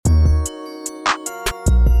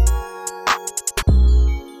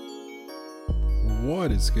What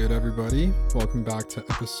is good, everybody? Welcome back to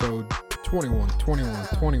episode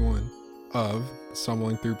 21 of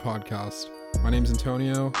Stumbling Through Podcast. My name's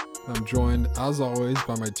Antonio, and I'm joined, as always,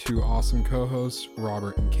 by my two awesome co-hosts,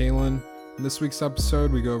 Robert and Kaylin. In this week's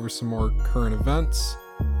episode, we go over some more current events,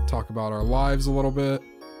 talk about our lives a little bit,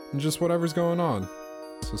 and just whatever's going on.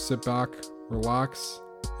 So sit back, relax,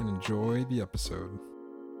 and enjoy the episode.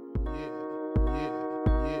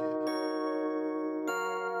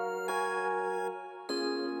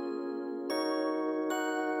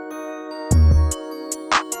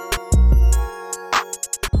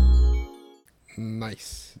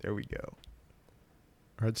 Nice. There we go.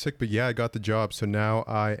 All right, sick. But yeah, I got the job. So now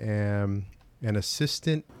I am an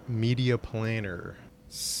assistant media planner.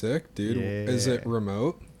 Sick, dude. Yeah. Is it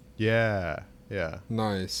remote? Yeah.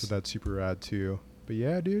 Nice. So that's super rad too. But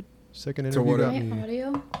yeah, dude, second So interview what- got me.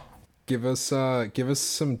 Audio? Give us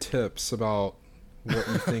some tips about what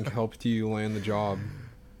you think helped you land the job.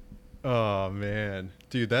 Oh man,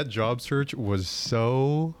 dude, that job search was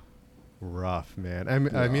so rough, man. I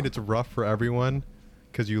mean, Yeah. it's rough for everyone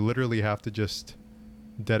because you literally have to just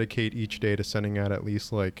dedicate each day to sending out at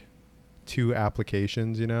least like 2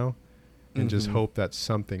 applications, and just Mhm. hope that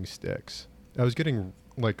something sticks. I was getting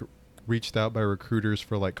like reached out by recruiters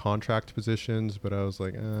for like contract positions, but I was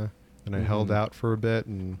like, And I held Mhm. out for a bit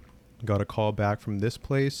and got a call back from this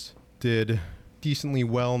place. Did decently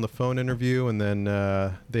well in the phone interview, and then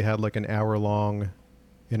they had like an hour-long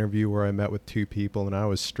interview where I met with 2 people, and I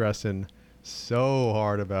was stressing so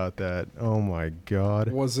hard about that. Oh my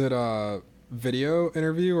god. Was it a video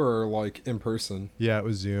interview or like in person? Yeah, it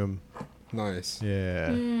was Zoom. Nice.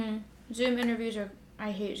 Yeah. Zoom interviews I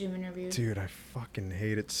hate Zoom interviews. Dude, I fucking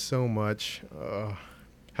hate it so much.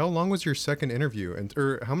 How long was your second interview?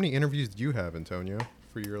 Or how many interviews did you have, Antonio,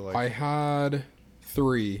 for your like? I had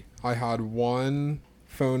 3. I had 1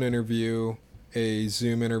 phone interview, a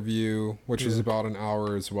Zoom interview, which was Yeah. about an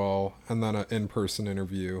hour as well, and then an in-person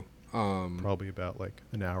interview. Probably about like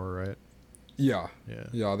an hour, right? Yeah. Yeah.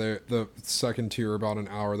 Yeah, the second 2 are about an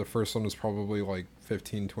hour. The first one was probably like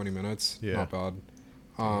 15-20 minutes. Yeah. Not bad.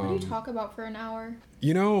 What do you talk about for an hour?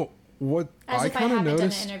 You know what As I if I kind of haven't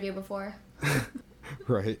noticed, done an interview before.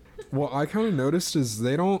 right? What I kind of noticed is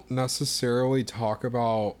they don't necessarily talk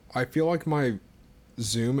about. I feel like my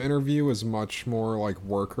Zoom interview is much more like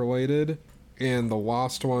work related, and the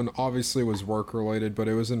last one obviously was work related, but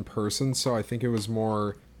it was in person, so I think it was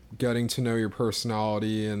more getting to know your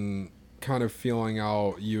personality and kind of feeling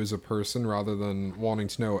out you as a person rather than wanting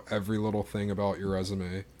to know every little thing about your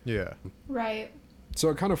resume. Yeah. Right. So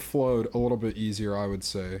it kind of flowed a little bit easier, I would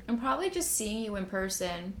say. And probably just seeing you in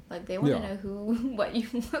person. Like, they want to Yeah. know what you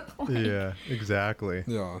look like. Yeah, exactly.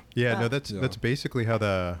 Yeah. Yeah, no, Yeah. that's basically how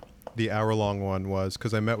the hour-long one was,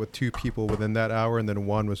 because I met with 2 people within that hour, and then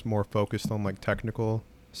one was more focused on like technical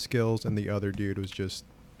skills, and the other dude was just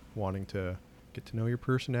wanting to get to know your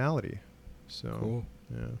personality. So, Cool.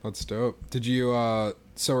 yeah. That's dope. Did you,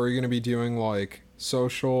 so are you going to be doing like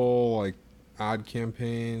social, like ad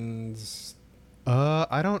campaigns?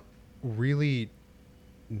 I don't really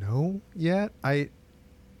know yet.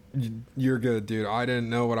 You're good, dude. I didn't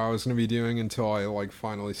know what I was going to be doing until I like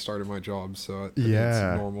finally started my job. So it's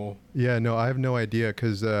Yeah. normal. Yeah, no, I have no idea,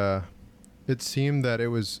 because it seemed that it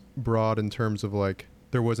was broad in terms of like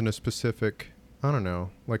there wasn't a specific, I don't know,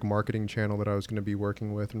 like marketing channel that I was going to be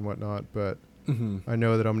working with and whatnot, but Mm-hmm. I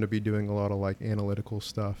know that I'm going to be doing a lot of like analytical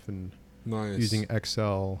stuff and Nice. using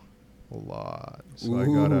Excel a lot. So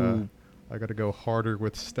Ooh. I gotta go harder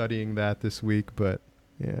with studying that this week, but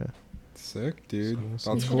yeah. Sick, dude.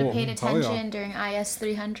 So we'll see. You That's should cool. have paid Hell yeah. attention during IS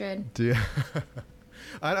 300. Yeah.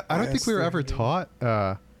 I don't think we were ever taught.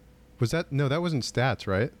 Was that no? That wasn't stats,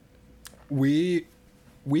 right? We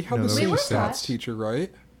had No, the that same was stats stats. teacher,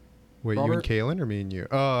 right? Wait, you and Robert? Kaylin, or me and you?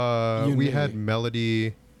 You and We me. had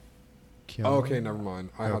Melody. Oh, okay, never mind.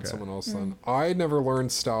 I had Okay. someone else then. I never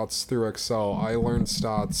learned stats through Excel. I learned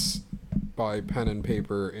stats by pen and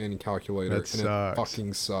paper and calculator, That and sucks. it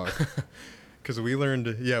fucking sucked. Because we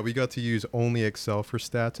learned, we got to use only Excel for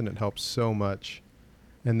stats, and it helps so much.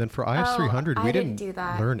 And then for IS 300, I we didn't didn't do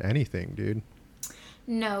that. learn anything, dude.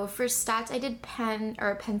 No, for stats, I did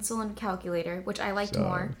pencil and calculator, which I liked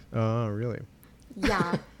more. Oh, really?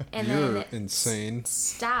 Yeah. And You're then insane.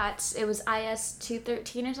 stats, it was IS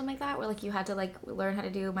 213 or something like that, where like you had to like learn how to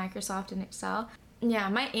do Microsoft and Excel. Yeah,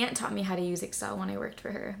 my aunt taught me how to use Excel when I worked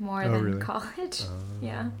for her more Oh, than really? college.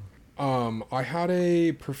 Yeah. I had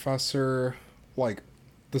a professor, like,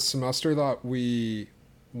 the semester that we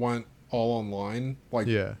went all online, like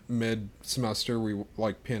Yeah. mid-semester, we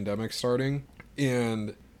like pandemic starting,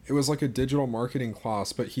 and it was like a digital marketing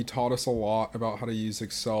class, but he taught us a lot about how to use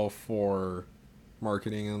Excel for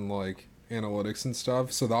marketing and like analytics and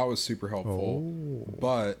stuff, so that was super helpful. Oh.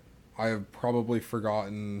 But I have probably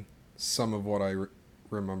forgotten some of what I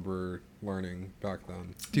remember learning back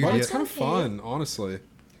then. Dude, but yeah. it's kind of Okay. fun, honestly.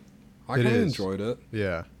 I It kind of is. enjoyed it.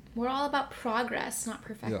 Yeah. We're all about progress, not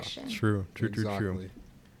perfection. True. True. Exactly.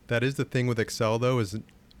 That is the thing with Excel, though, is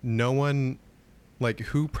no one, like,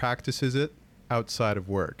 who practices it outside of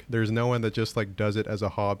work? There's no one that just, like, does it as a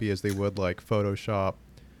hobby as they would, like, Photoshop,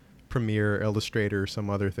 Premiere, Illustrator, some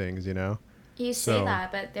other things, you know? You say So-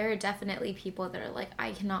 that, but there are definitely people that are like,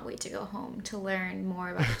 I cannot wait to go home to learn more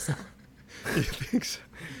about Excel. You think so?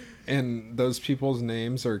 And those people's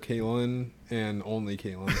names are Kaylin and only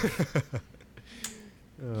Kaylin.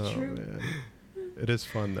 Oh, True. man. It is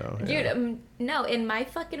fun, though. Dude, yeah. no, in my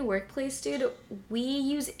fucking workplace, dude, we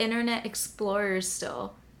use Internet Explorer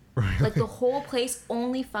still. Like the whole place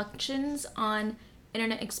only functions on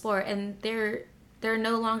Internet Explorer, and they're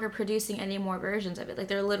no longer producing any more versions of it. Like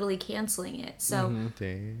they're literally canceling it. So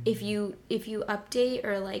Dang. if you update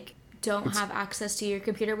or like don't have access to your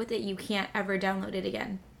computer with it, you can't ever download it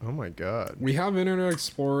again. Oh, my God. We have Internet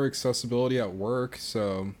Explorer accessibility at work,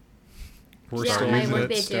 so we're Yeah, still my in work the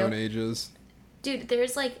they do. Stone Ages. Dude,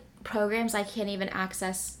 there's like programs I can't even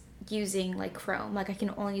access using like Chrome. Like I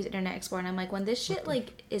can only use Internet Explorer, and I'm like, when this shit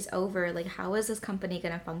like is over, like how is this company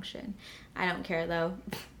gonna function? I don't care though.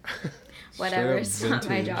 Whatever, Straight up it's not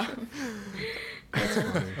my vintage.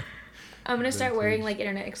 job. I'm gonna start wearing like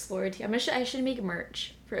Internet Explorer too. I should make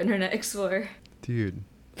merch for Internet Explorer. Dude.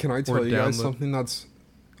 Can I tell you guys download- something that's...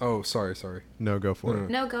 Oh, sorry. No, go for No, it.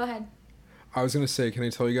 No, go ahead. I was going to say, can I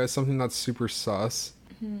tell you guys something that's super sus?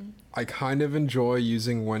 I kind of enjoy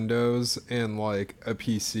using Windows and like a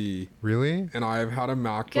PC, Really? and I've had a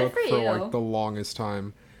MacBook for for you. like the longest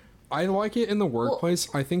time. I like it in the workplace.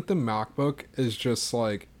 I think the MacBook is just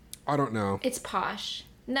like, I don't know. It's posh.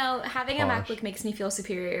 No, having a Posh. MacBook makes me feel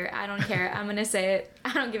superior. I don't care. I'm gonna say it.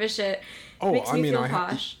 I don't give a shit. It Oh, makes I me mean, feel I ha-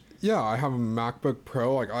 posh. Yeah, I have a MacBook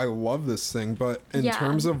Pro. Like, I love this thing, but in Yeah,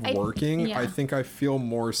 terms of working, yeah. I think I feel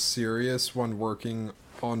more serious when working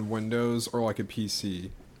on Windows or like a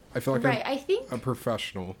PC. I feel like Right. I think I'm a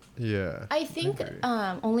professional. Yeah. I think agree.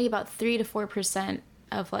 only about 3 to 4%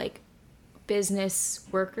 of like business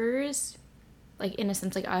workers, like in a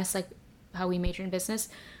sense like us, like how we major in business,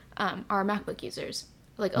 are MacBook users.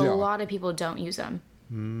 Like a Yeah. lot of people don't use them.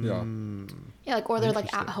 Yeah. Yeah, like or they're like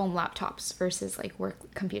Interesting. at home laptops versus like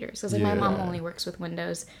work computers. Because like my mom Yeah. only works with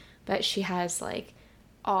Windows, but she has like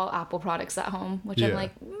all Apple products at home, which I'm Yeah.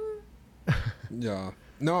 like, Yeah.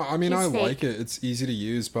 No, I mean, He's I like fake. it. It's easy to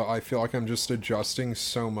use, but I feel like I'm just adjusting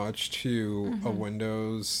so much to Mm-hmm. a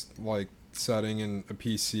Windows like setting in a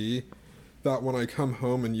PC that when I come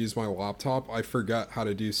home and use my laptop, I forget how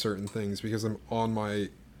to do certain things because I'm on my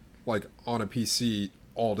on a PC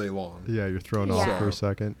all day long. Yeah, you're thrown off Yeah. for a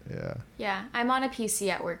second. Yeah. yeah, I'm on a PC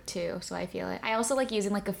at work too, so I feel it. I also like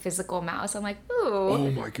using like a physical mouse. I'm like, Oh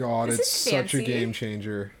ooh. my god, This it's is such a fancy. game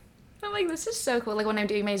changer. I'm like, this is so cool. Like when I'm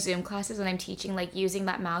doing my Zoom classes and I'm teaching, like using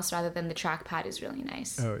that mouse rather than the trackpad is really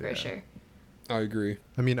nice. Oh, for yeah. sure. I agree.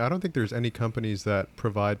 I mean, I don't think there's any companies that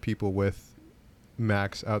provide people with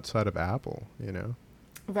Macs outside of Apple, you know?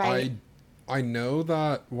 Right. I know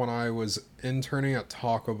that when I was interning at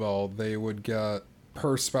Taco Bell, they would get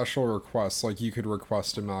per special request, like you could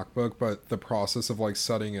request a MacBook, but the process of like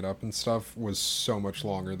setting it up and stuff was so much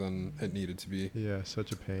longer than it needed to be. Yeah,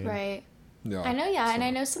 such a pain. Right. Yeah. I know, yeah, and so- I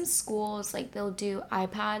know some schools like they'll do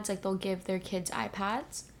iPads, like they'll give their kids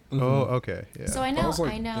iPads. Oh, okay. Yeah. So I That know, was,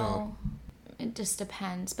 like, I know, it just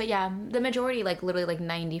depends. But yeah, the majority, like literally, like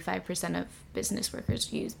 95% of business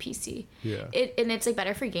workers use PC. Yeah. And it's like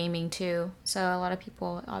better for gaming too. So a lot of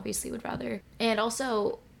people obviously would rather. And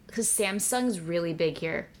also, because Samsung's really big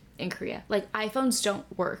here in Korea. Like iPhones don't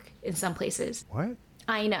work in some places. What?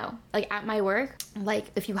 I know. Like at my work, like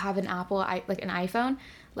if you have an like an iPhone,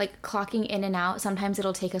 like clocking in and out, sometimes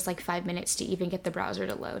it'll take us like 5 minutes to even get the browser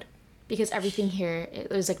to load because everything here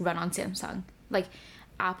is like run on Samsung. Like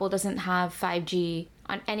Apple doesn't have 5G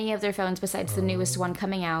on any of their phones besides the newest one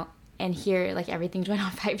coming out. And here, like everything's run on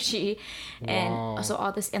 5G, and Wow. so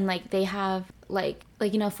all this, and like they have like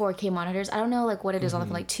 4K monitors. I don't know like what it is on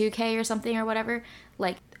the like 2K or something or whatever.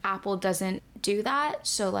 Like Apple doesn't do that,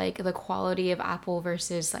 so like the quality of Apple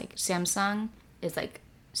versus like Samsung is like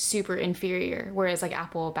super inferior, whereas like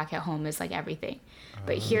Apple back at home is like everything.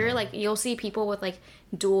 But here, like you'll see people with like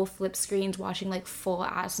dual flip screens watching like full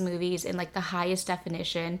ass movies in like the highest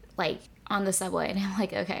definition, like on the subway, and I'm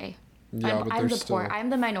like, okay. Yeah, I'm, but I'm they're the still poor. I'm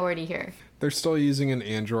the minority here. they're still using an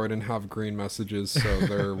Android and have green messages, so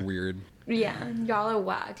they're weird. Yeah, y'all are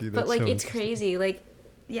whack. Dude, but that's like so it's interesting. crazy. Like,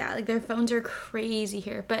 yeah, like their phones are crazy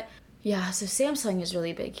here. But Yeah, so Samsung is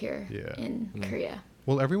really big here in Korea.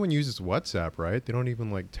 Well, everyone uses WhatsApp, right? They don't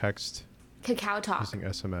even like text Kakao Talk. using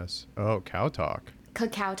SMS. Oh, Cow Talk.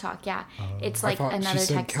 Kakao Talk, yeah. It's I like thought another she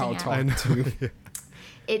said cow texting app. talk too.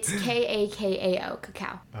 It's Kakao,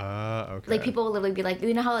 Kakao. Okay. Like people will literally be like,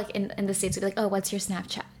 you know how like in the States, they'd be like, oh, what's your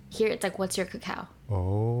Snapchat? Here it's like, what's your Kakao?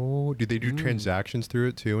 Oh, do they do transactions through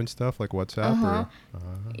it too and stuff like WhatsApp? Or?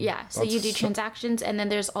 Yeah, so you do That's so- transactions, and then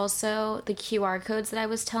there's also the QR codes that I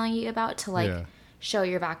was telling you about to like Yeah. show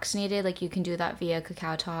you're vaccinated. Like you can do that via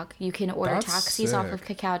Kakao Talk. You can order That's taxis off of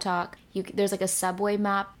sick. Kakao Talk. There's like a subway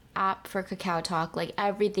map app for Kakao Talk. Like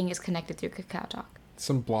everything is connected through Kakao Talk.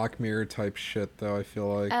 Some Black Mirror type shit, though, I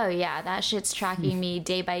feel like. Oh yeah, that shit's tracking me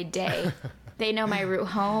day by day. They know my route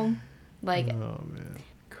home. Like Oh man.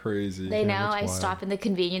 Crazy. they know that's I wild. stop in the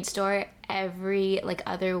convenience store every like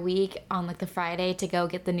other week on like the Friday to go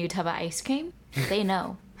get the new tub of ice cream. They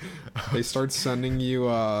know. They start sending you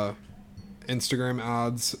Instagram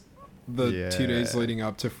ads the 2 days Yeah. leading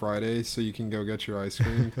up to Friday so you can go get your ice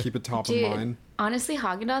cream. Keep it top Dude, of mind. honestly,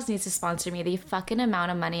 Haagen-Dazs needs to sponsor me. The fucking amount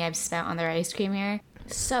of money I've spent on their ice cream here,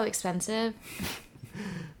 so expensive.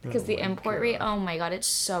 Because the import rate, oh my god, it's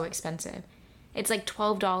so expensive. It's like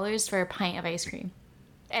 $12 for a pint of ice cream.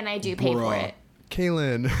 And I do pay for Bruh. it.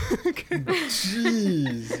 Kaylin,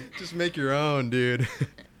 Jeez. just make your own, dude.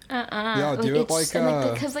 Yeah, do it like,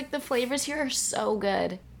 because like the flavors here are so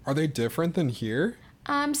good. are they different than here?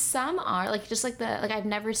 Some are like just like I've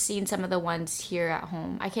never seen some of the ones here at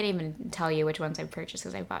home. I can't even tell you which ones I've purchased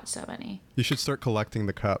because I've bought so many. You should start collecting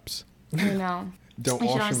the cups. I know. Don't I should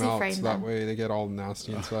wash them honestly out frame so that them. way they get all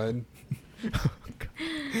nasty inside.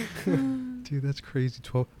 Dude, that's crazy.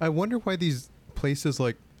 12. I wonder why these places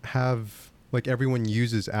like have like everyone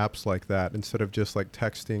uses apps like that instead of just like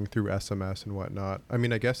texting through SMS and whatnot. I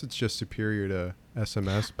mean, I guess it's just superior to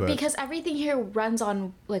SMS, but Because everything here runs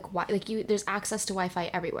on like there's access to Wi-Fi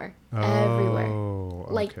everywhere. Everywhere. Oh,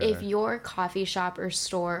 Like okay. if your coffee shop or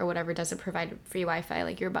store or whatever doesn't provide free Wi-Fi,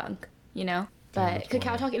 like your bunk, you know? But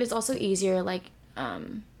Kakao Talk, it is also easier. Like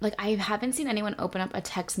I haven't seen anyone open up a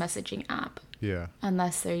text messaging app Yeah.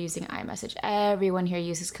 unless they're using iMessage. Everyone here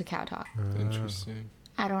uses Kakao Talk. Interesting.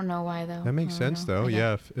 I don't know why though. That makes I don't sense know. though. Okay.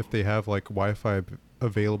 Yeah, if they have like Wi-Fi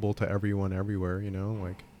available to everyone everywhere, you know,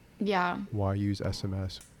 like Yeah. why use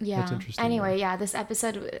SMS? Yeah. That's interesting. Anyway, yeah, this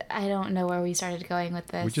episode, I don't know where we started going with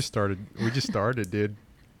this. We just started, dude.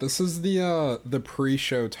 This is the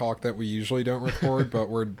pre-show talk that we usually don't record, but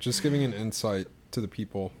we're just giving an insight to the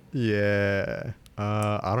people. Yeah.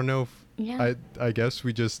 I don't know if Yeah. I guess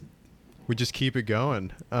we just keep it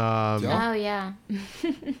going. Yeah. Oh, yeah.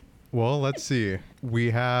 Well, let's see.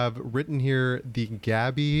 We have written here the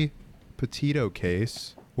Gabby Petito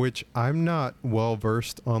case, which I'm not well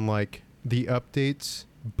versed on like the updates,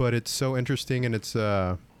 but it's so interesting. And it's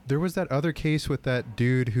there was that other case with that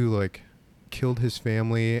dude who like killed his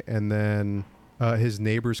family, and then his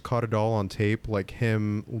neighbors caught it all on tape, like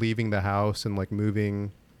him leaving the house and like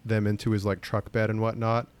moving them into his like truck bed and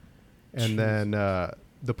whatnot. And Jeez. then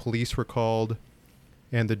the police were called,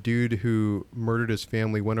 and the dude who murdered his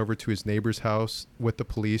family went over to his neighbor's house with the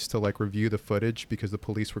police to like review the footage because the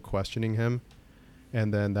police were questioning him.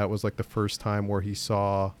 And then that was like the first time where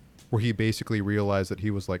he basically realized that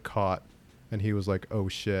he was like caught, and he was like, oh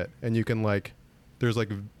shit. And you can like, there's like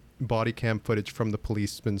body cam footage from the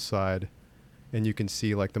policeman's side, and you can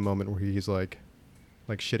see like the moment where he's like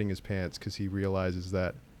shitting his pants because he realizes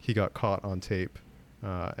that he got caught on tape,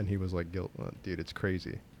 and he was like, dude, it's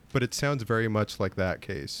crazy. But it sounds very much like that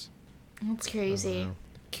case. That's crazy.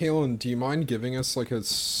 Kaylin, do you mind giving us like a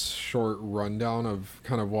short rundown of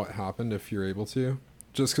kind of what happened if you're able to?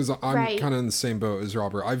 Just because I'm Right. kind of in the same boat as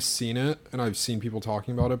Robert. I've seen it and I've seen people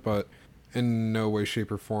talking about it, but in no way,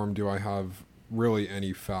 shape, or form do I have really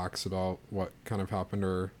any facts about what kind of happened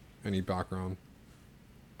or any background.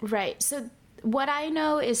 Right. So what I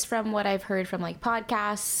know is from what I've heard from like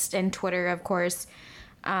podcasts and Twitter, of course.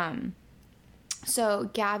 So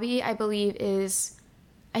Gabby, I believe, is,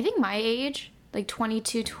 I think my age, like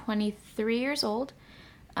 22, 23 years old.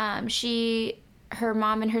 Her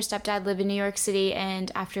mom and her stepdad live in New York City,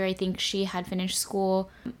 and after I think she had finished school,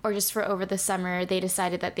 or just for over the summer, they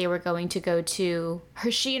decided that they were going to go to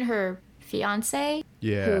she and her fiance.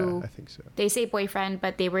 Yeah, who I think so. they say boyfriend,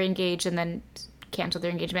 but they were engaged and then canceled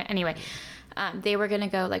their engagement. Anyway, they were gonna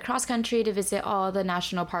go like cross country to visit all the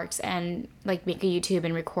national parks and like make a YouTube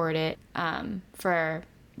and record it for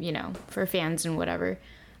fans and whatever.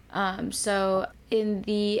 So in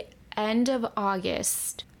the end of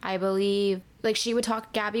August, I believe, like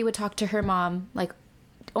Gabby would talk to her mom like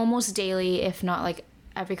almost daily, if not like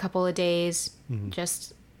every couple of days,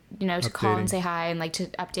 just to call and Updating. say hi and like to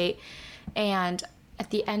update. And at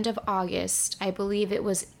the end of August, I believe it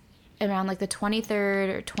was around like the 23rd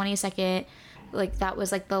or 22nd, like that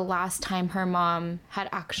was like the last time her mom had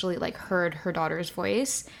actually like heard her daughter's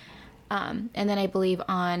voice. And then I believe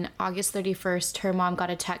on August 31st, her mom got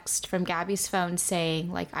a text from Gabby's phone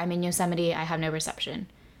saying like, I'm in Yosemite, I have no reception.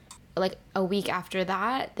 Like a week after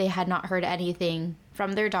that, they had not heard anything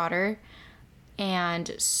from their daughter.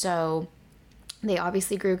 And so they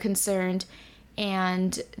obviously grew concerned,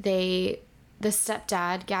 and the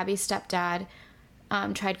stepdad, Gabby's stepdad,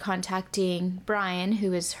 tried contacting Brian,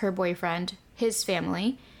 who is her boyfriend, his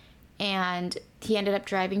family, and he ended up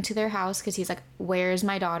driving to their house because he's like, where's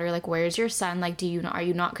my daughter? Like, where's your son? Like, are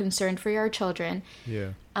you not concerned for your children?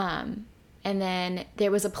 Yeah. And then there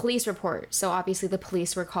was a police report. So obviously the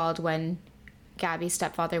police were called when Gabby's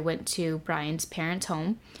stepfather went to Brian's parents'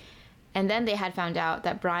 home. And then they had found out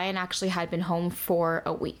that Brian actually had been home for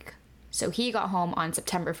a week. So he got home on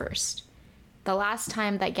September 1st. The last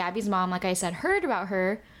time that Gabby's mom, like I said, heard about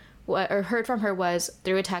her or heard from her was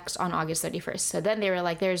through a text on August 31st. So then they were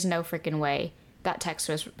like, there's no freaking way that text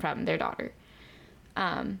was from their daughter.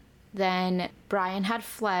 Then Brian had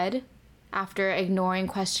fled after ignoring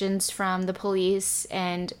questions from the police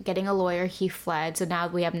and getting a lawyer. He fled. So now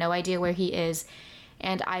we have no idea where he is.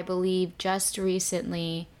 And I believe just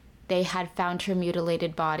recently they had found her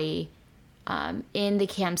mutilated body in the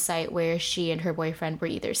campsite where she and her boyfriend were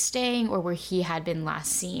either staying or where he had been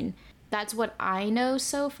last seen. That's what I know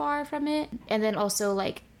so far from it. And then also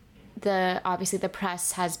like obviously the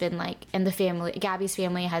press has been like, and the family, Gabby's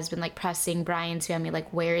family has been like pressing Brian's family,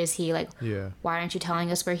 like, where is he? Like, Yeah. why aren't you telling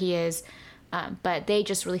us where he is? But they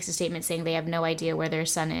just released a statement saying they have no idea where their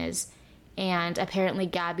son is. And apparently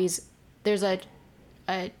there's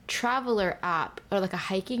a traveler app or like a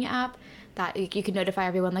hiking app that you can notify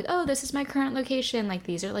everyone like, oh, this is my current location. Like,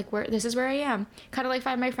 these are like this is where I am. Kind of like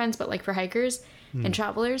Find My Friends, but like for hikers and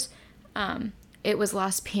travelers. It was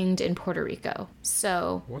last pinged in Puerto Rico.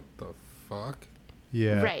 So What the fuck?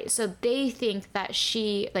 Yeah. right. So they think that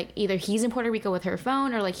she, like, either he's in Puerto Rico with her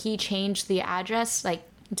phone or like he changed the address like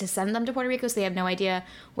to send them to Puerto Rico. So they have no idea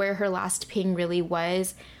where her last ping really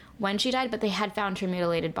was when she died, but they had found her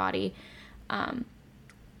mutilated body.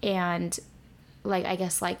 And like, I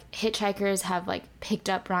guess like hitchhikers have like picked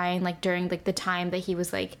up Brian like during like the time that he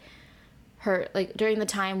was like during the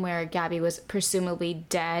time where Gabby was presumably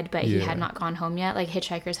dead, but he had not gone home yet. Like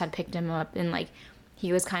hitchhikers had picked him up and like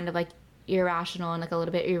he was kind of like irrational and like a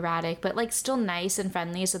little bit erratic, but like still nice and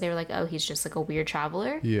friendly. So they were like, oh, he's just like a weird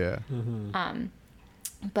traveler. Yeah.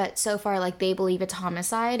 But so far, like, they believe it's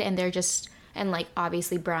homicide, and like,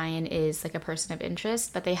 obviously Brian is like a person of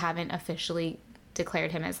interest, but they haven't officially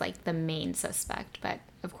declared him as like the main suspect. But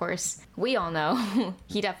of course, we all know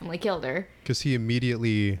he definitely killed her. Because he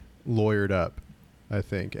immediately lawyered up, I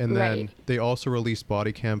think. And then Right. they also released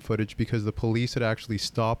body cam footage because the police had actually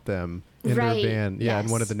stopped them in Right, their van. Yeah, in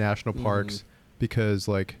one of the yes. national parks because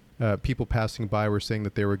like people passing by were saying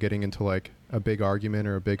that they were getting into like a big argument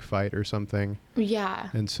or a big fight or something. Yeah.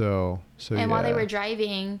 And so And while they were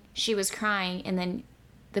driving, she was crying, and then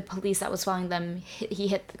the police that was following them, he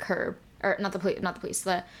hit the curb. Or not the police.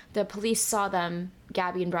 The police saw them,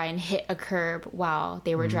 Gabby and Brian, hit a curb while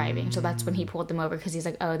they were driving. So that's when he pulled them over because he's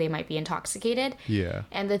like, oh, they might be intoxicated. Yeah.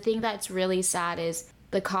 And the thing that's really sad is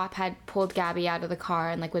the cop had pulled Gabby out of the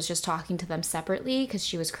car and like was just talking to them separately because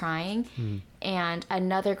she was crying. And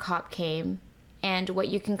another cop came, and what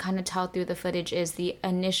you can kind of tell through the footage is the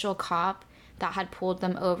initial cop that had pulled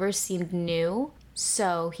them over seemed new.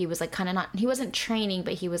 So he was like kind of he wasn't training,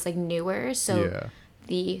 but he was like newer. So Yeah.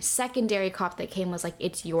 the secondary cop that came was like,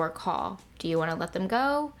 it's your call. Do you want to let them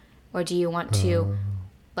go? Or do you want to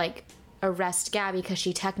like arrest Gabby because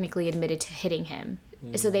she technically admitted to hitting him?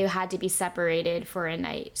 So they had to be separated for a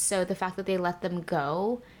night. So the fact that they let them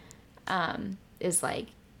go is like,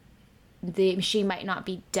 she might not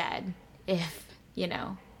be dead if,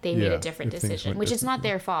 they made Yeah, a different if things decision, went which is not differently.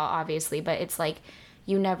 their fault, obviously, but it's like,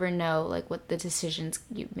 you never know like what the decisions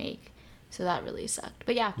you make. So that really sucked.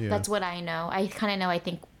 But yeah, Yeah. that's what I know. I kind of know, I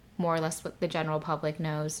think, more or less what the general public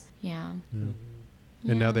knows. Yeah.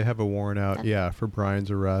 And now they have a warrant out, That's- for Brian's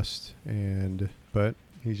arrest, but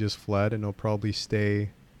he just fled, and he'll probably stay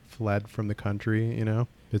fled from the country.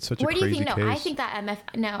 It's such Where a do you crazy think? case. I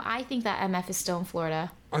think that MF is still in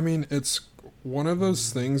Florida. I mean, it's one of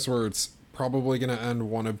those things where it's probably going to end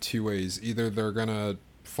one of two ways. Either they're going to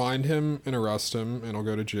find him and arrest him and he'll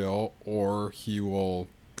go to jail, or he will...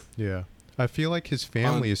 Yeah, I feel like his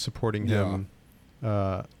family is supporting yeah.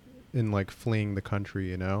 him, in like fleeing the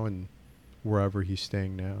country, and wherever he's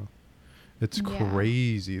staying now. It's Yeah.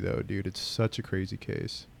 crazy though, dude. It's such a crazy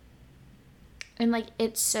case. And like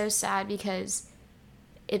it's so sad because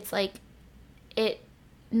it's like I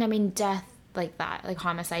mean, death like that, like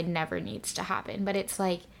homicide never needs to happen, but it's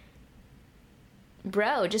like,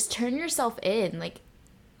 bro, just turn yourself in, like,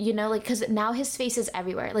 you know, like, because now his face is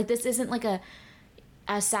everywhere. Like, this isn't like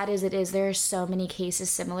as sad as it is, there are so many cases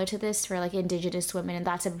similar to this for like Indigenous women, and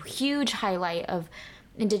that's a huge highlight of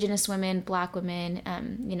Indigenous women, Black women,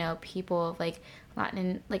 you know, people of like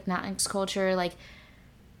Latinx culture. Like,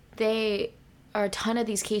 they are, a ton of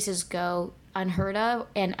these cases go unheard of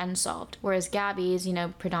and unsolved, whereas Gabby's, you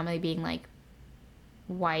know, predominantly being like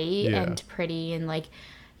white and pretty and like,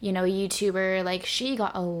 you know, a YouTuber, like she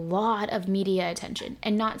got a lot of media attention,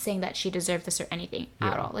 and not saying that she deserved this or anything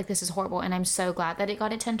at all. Like, this is horrible, and I'm so glad that it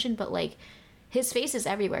got attention, but like his face is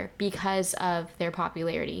everywhere because of their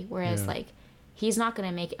popularity, whereas like he's not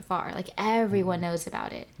gonna make it far. Like, everyone knows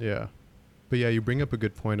about it. Yeah. But yeah, you bring up a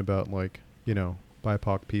good point about like, you know,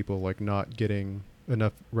 BIPOC people like not getting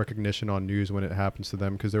enough recognition on news when it happens to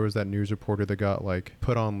them, because there was that news reporter that got like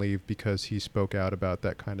put on leave because he spoke out about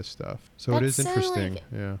that kind of stuff. So it is interesting.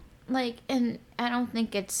 Yeah. Like, and I don't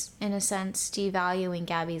think it's in a sense devaluing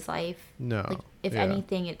Gabby's life. No. Like, if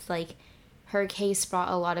anything, it's like her case brought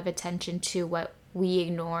a lot of attention to what we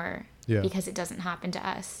ignore because it doesn't happen to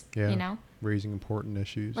us. Yeah. You know? Raising important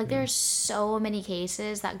issues. Like, there's so many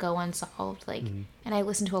cases that go unsolved. Like, and I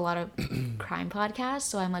listen to a lot of crime podcasts,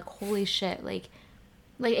 so I'm like, holy shit, like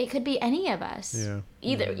it could be any of us. Yeah.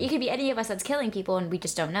 Either it could be any of us that's killing people and we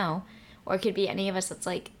just don't know, or it could be any of us that's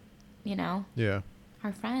like, you know,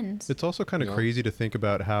 our friends. It's also kind of crazy to think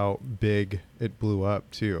about how big it blew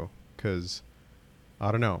up too, because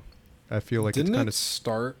I don't know, I feel like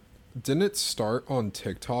Didn't it start on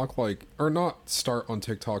TikTok? Like, or not start on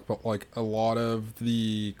TikTok, but like a lot of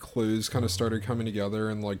the clues kind of started coming together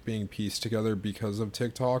and like being pieced together because of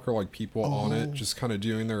TikTok, or like people on it just kind of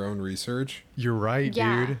doing their own research. You're right,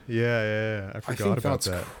 dude. Yeah. I forgot about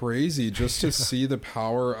that. That's crazy just to see the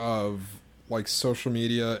power of like social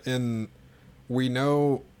media. And we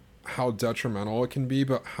know how detrimental it can be,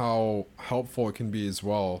 but how helpful it can be as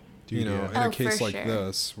well. Dude, you know, in a case like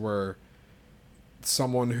this where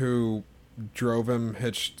someone who drove him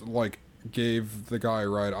gave the guy a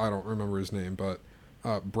ride. I don't remember his name, but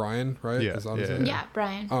Brian, right? Is that his name? Yeah,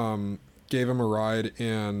 Brian. Gave him a ride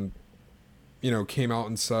and, you know, came out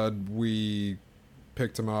and said, we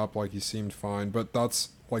picked him up, like he seemed fine. But that's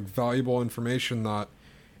like valuable information that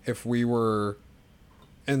if we were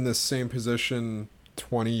in the same position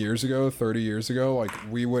 20 years ago, 30 years ago, like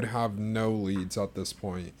we would have no leads at this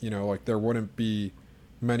point. You know, like there wouldn't be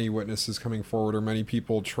many witnesses coming forward or many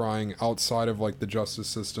people trying outside of like the justice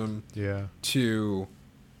system to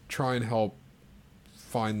try and help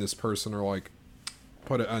find this person or like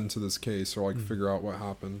put an end to this case or like figure out what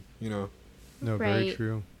happened, you know. No, very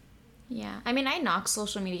true. Yeah, I mean, I knock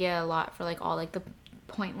social media a lot for like all like the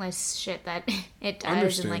pointless shit that it does,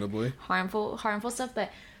 understandably, and like harmful stuff,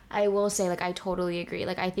 but I will say, like, I totally agree.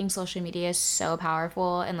 Like, I think social media is so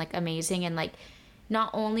powerful and like amazing, and like not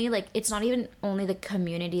only like it's not even only the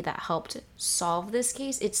community that helped solve this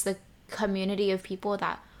case, it's the community of people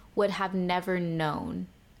that would have never known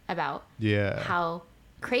about how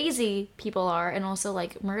crazy people are, and also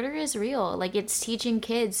like murder is real. Like, it's teaching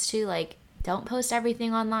kids to like don't post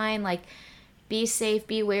everything online, like be safe,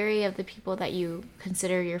 be wary of the people that you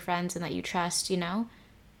consider your friends and that you trust, you know.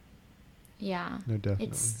 Yeah. No,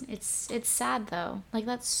 definitely. It's sad though. Like,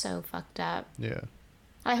 that's so fucked up. Yeah.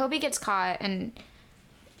 I hope he gets caught, and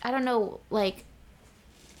I don't know, like,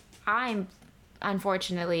 I'm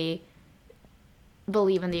unfortunately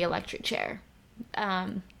believe in the electric chair.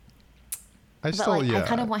 I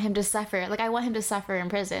kind of want him to suffer. Like, I want him to suffer in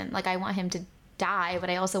prison. Like, I want him to die, but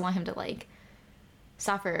I also want him to like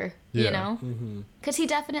suffer, you know? Because he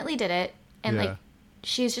definitely did it. And like,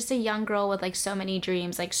 she's just a young girl with like so many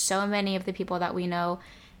dreams, like so many of the people that we know,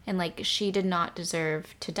 and like she did not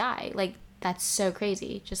deserve to die. Like, that's so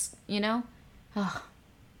crazy. Just, you know? Oh.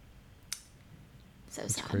 So sad.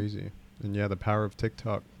 It's crazy. And yeah, the power of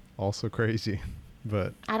TikTok, also crazy.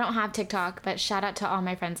 But I don't have TikTok, but shout out to all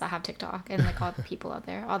my friends that have TikTok, and like all the people out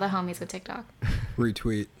there, all the homies with TikTok.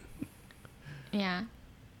 Retweet. Yeah.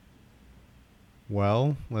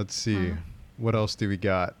 Well, let's see. What else do we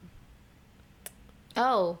got?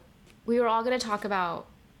 Oh, we were all going to talk about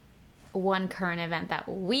one current event that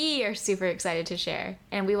we are super excited to share,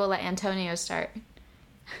 and we will let Antonio start.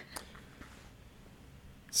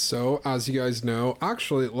 So, as you guys know,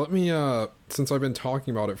 actually, let me, since I've been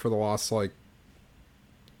talking about it for the last, like,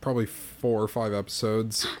 probably 4 or 5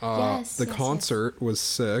 episodes, the concert was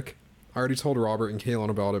sick. I already told Robert and Kaylin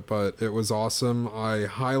about it, but it was awesome. I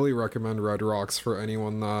highly recommend Red Rocks for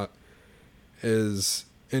anyone that is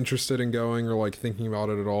interested in going or like thinking about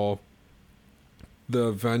it at all,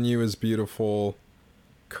 the venue is beautiful.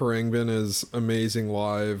 Khruangbin is amazing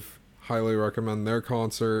live. Highly recommend their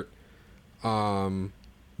concert.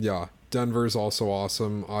 Yeah, Denver's also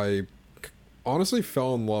awesome. I honestly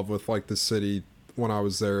fell in love with like the city when I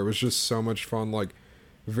was there. It was just so much fun, like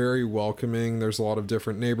very welcoming. There's a lot of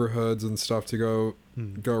different neighborhoods and stuff to go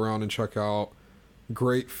around and check out.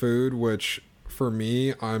 Great food, which for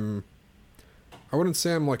me, I wouldn't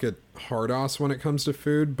say I'm like a hard ass when it comes to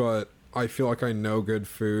food, but I feel like I know good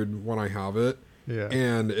food when I have it. Yeah.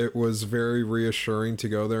 And it was very reassuring to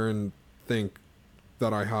go there and think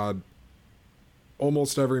that I had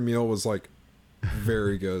almost every meal was like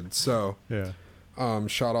very good. So Yeah.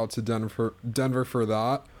 shout out to Denver for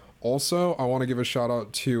that. Also, I want to give a shout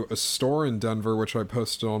out to a store in Denver, which I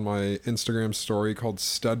posted on my Instagram story called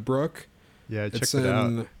Steadbrook. Yeah, I checked it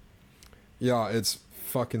out. Yeah, it's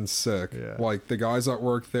fucking sick. Yeah. Like the guys that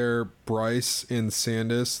work there, Bryce and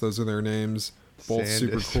Sandus, those are their names. Both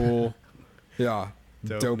super Sandus. cool. Yeah.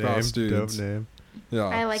 Dope ass dudes. Dope name. Yeah.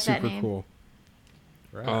 I like that super name. cool.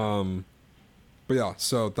 Right. But yeah,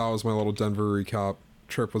 so that was my little Denver recap.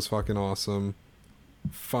 Trip was fucking awesome.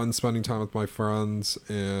 Fun spending time with my friends,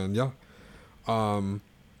 and yeah.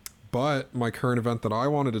 But my current event that I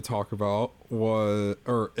wanted to talk about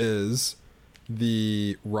is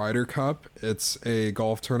the Ryder Cup. It's a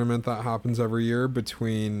golf tournament that happens every year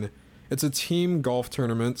it's a team golf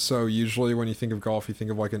tournament. So usually when you think of golf, you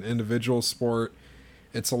think of like an individual sport.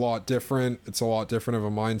 It's a lot different. It's a lot different of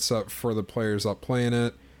a mindset for the players that play in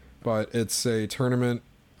it. But it's a tournament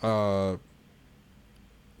where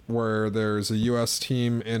there's a U.S.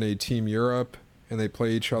 team and a Team Europe, and they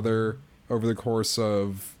play each other over the course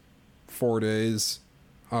of 4 days,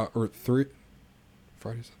 or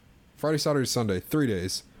Friday, Saturday, Sunday, 3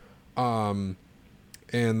 days. And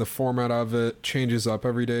the format of it changes up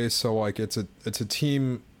every day. So like it's a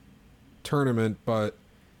team tournament, but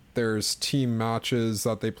there's team matches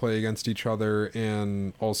that they play against each other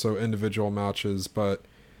and also individual matches. But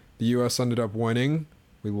the U.S. ended up winning.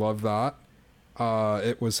 We love that.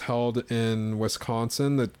 It was held in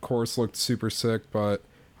Wisconsin. The course looked super sick, but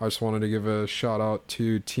I just wanted to give a shout out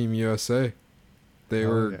to Team USA. They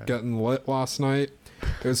were getting lit last night.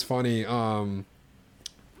 It was funny.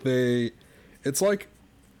 It's like,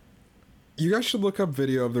 you guys should look up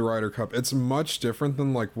video of the Ryder Cup. It's much different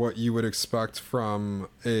than like what you would expect from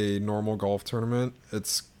a normal golf tournament.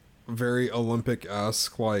 It's very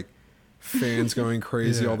Olympic-esque, like fans going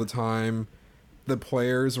crazy all the time. The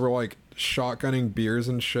players were like shotgunning beers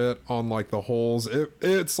and shit on like the holes.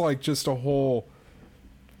 It's like just a whole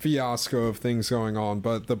fiasco of things going on.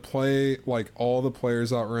 But like all the players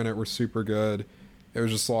that were in it were super good. It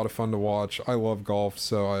was just a lot of fun to watch. I love golf,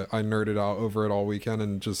 so I nerded out over it all weekend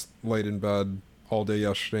and just laid in bed all day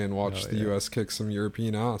yesterday and watched the U.S. kick some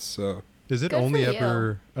European ass. So is it Good only for you.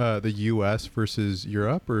 ever the U.S. versus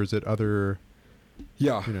Europe, or is it other?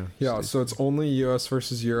 yeah, States? so it's only U.S.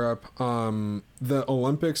 versus Europe. The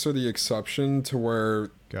Olympics are the exception to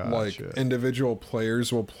where like individual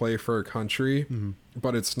players will play for a country,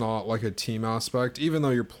 but it's not like a team aspect. Even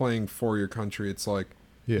though you're playing for your country, it's like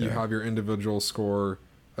you have your individual score.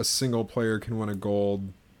 A single player can win a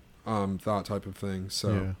gold, that type of thing.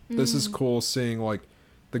 So this is cool seeing like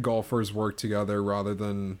the golfers work together rather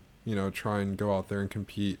than, try and go out there and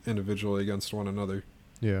compete individually against one another.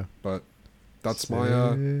 Yeah. But that's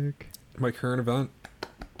Sick. my current event.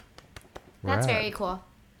 That's Rad. very cool.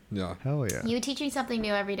 Yeah. Hell yeah. You teach me something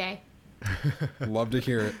new every day. Love to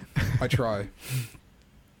hear it. I try.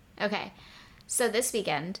 Okay, so this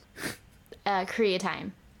weekend, Korea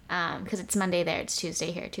time, because it's Monday there, it's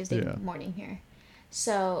Tuesday here, Tuesday morning here.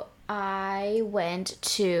 So I went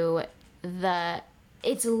to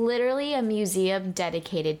it's literally a museum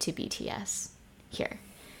dedicated to BTS here.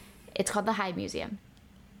 It's called the Hyde Museum.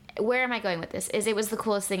 Where am I going with this? It was the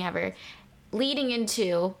coolest thing ever. Leading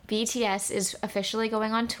into BTS is officially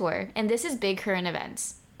going on tour, and this is big current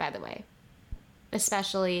events, by the way.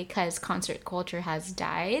 Especially because concert culture has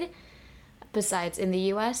died. Besides in the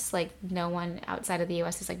U.S., like no one outside of the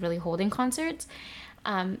U.S. is like really holding concerts,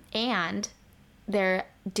 and they're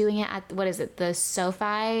doing it at the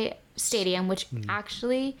SoFi Stadium, which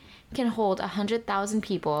actually can hold 100,000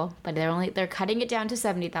 people, but they're cutting it down to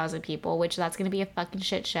 70,000 people, which that's gonna be a fucking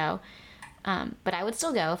shit show. But I would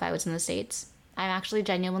still go if I was in the States. I'm actually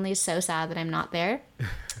genuinely so sad that I'm not there.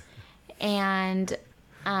 And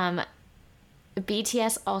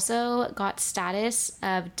BTS also got status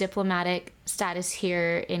of diplomatic status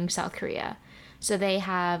here in South Korea. So they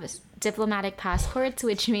have diplomatic passports,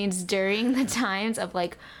 which means during the times of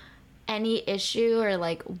like any issue or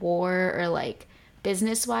like war or like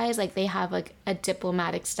business wise, like they have like a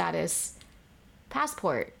diplomatic status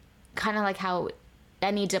passport, kind of like how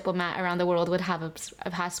any diplomat around the world would have a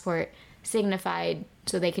passport signified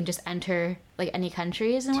so they can just enter like any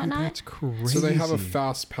countries and whatnot. That's crazy. So they have a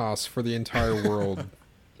fast pass for the entire world.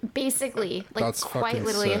 Basically, like That's quite fucking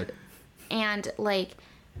literally. sick. And like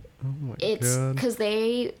Oh my it's God. because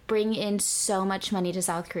they bring in so much money to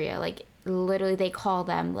South Korea. Like literally, they call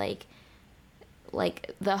them like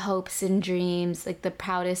the hopes and dreams. Like the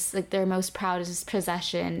proudest, like their most proudest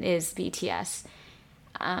possession is BTS.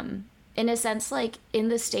 In a sense, like in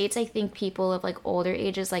the States, I think people of like older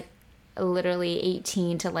ages, like literally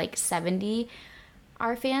 18 to like 70,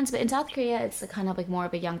 are fans. But in South Korea, it's kind of like more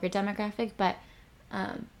of a younger demographic. But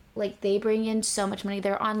like they bring in so much money.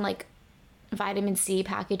 They're on like vitamin C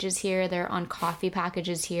packages here. They're on coffee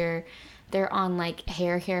packages here. They're on like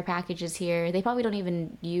hair care packages here. They probably don't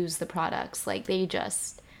even use the products. Like they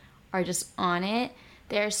just are just on it.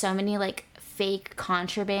 There are so many like fake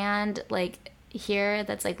contraband like here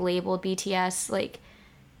that's like labeled BTS, like,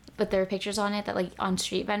 but there are pictures on it that like on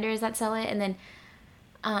street vendors that sell it. And then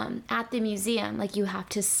at the museum, like you have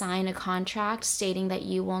to sign a contract stating that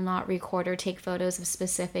you will not record or take photos of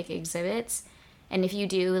specific exhibits. And if you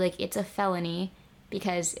do, like it's a felony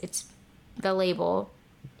because it's the label.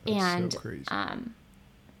 That's And so crazy.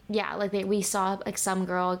 yeah, like we saw like some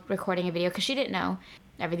girl recording a video because she didn't know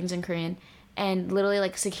everything's in Korean, and literally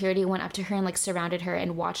like security went up to her and like surrounded her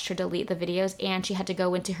and watched her delete the videos, and she had to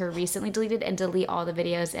go into her recently deleted and delete all the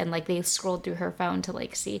videos, and like they scrolled through her phone to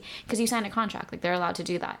like see, because you sign a contract, like they're allowed to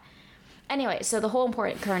do that. Anyway, so the whole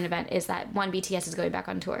important current event is that one, BTS is going back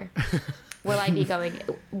on tour. Will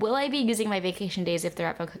I be using my vacation days if they're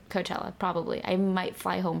at Coachella? Probably. I might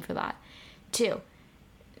fly home for that. 2,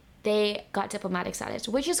 they got diplomatic status,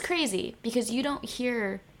 which is crazy because you don't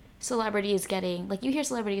hear celebrities getting, like, you hear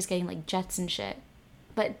celebrities getting like jets and shit,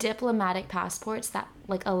 but diplomatic passports that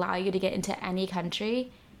like allow you to get into any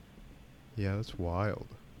country. Yeah, that's wild.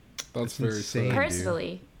 That's That's very insane. sick.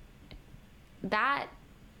 Personally, that,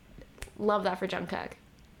 love that for Jungkook.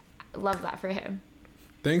 Love that for him.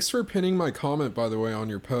 Thanks for pinning my comment, by the way, on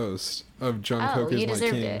your post of Jungkook Oh, is you my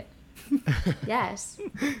deserved king. it. Yes,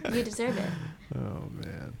 you deserve it. Oh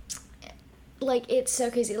man. Like, it's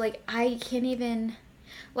so crazy. Like, I can't even,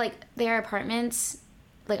 like, their apartments,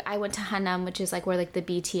 like, I went to Hanam, which is like where like the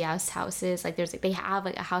BTS house is. Like, there's like, they have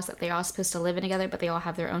like a house that they're all supposed to live in together, but they all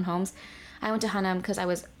have their own homes. I went to Hanam because I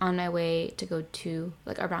was on my way to go to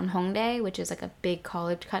like around Hongdae, which is like a big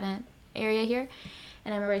college kind of area here.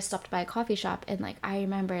 And I remember I stopped by a coffee shop, and like I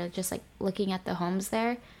remember just like looking at the homes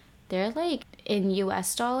there. They're like in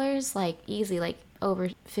US dollars, like easy, like over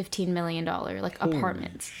 $15 million, like Holy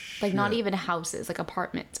apartments. Like not shit. even houses, like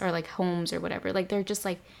apartments or like homes or whatever. Like they're just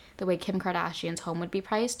like the way Kim Kardashian's home would be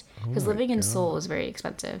priced. Because my living in God. Seoul is very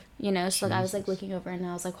expensive, you know? So like I was like looking over and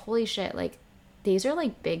I was like, holy shit, like these are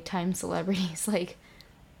like big time celebrities. Like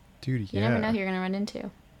Dude, you yeah. never know who you're gonna run into.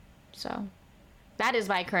 So that is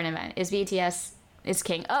my current event, is BTS is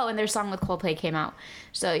king. Oh, and their song with Coldplay came out.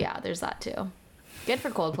 So yeah, there's that too. Good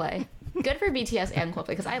for Coldplay. Good for BTS and Coldplay,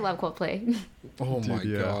 because I love Coldplay. Oh Dude, my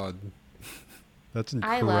yeah. god. That's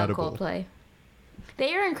I incredible. love Coldplay.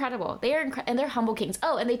 They are incredible. They are and they're humble kings.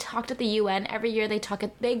 Oh, and they talked at the UN every year. They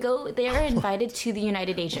are invited to the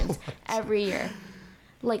United Nations every year.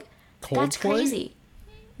 Like that's Coldplay? crazy.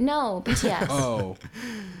 No, BTS. Oh,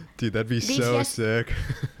 Dude, that'd be so BTS sick.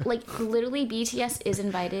 Like literally BTS is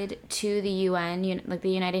invited to the UN, like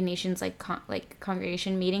the United Nations like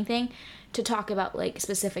congregation meeting thing, to talk about like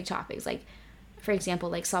specific topics, like for example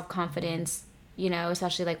like self-confidence, you know,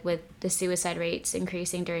 especially like with the suicide rates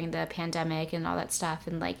increasing during the pandemic and all that stuff.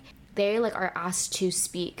 And like they like are asked to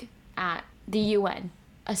speak at the UN,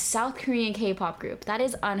 a South Korean K-pop group. That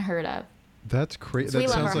is unheard of. That's crazy. So we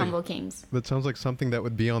That love our sounds like humble kings. that sounds like something that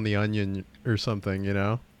would be on the Onion or something, you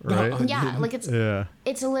know? Right? Yeah, like it's Yeah.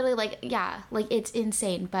 it's literally like, yeah, like it's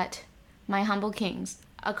insane. But my humble kings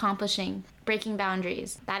accomplishing, breaking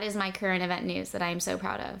boundaries, that is my current event news that I am so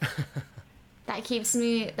proud of. that keeps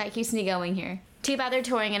me going here. Too bad they're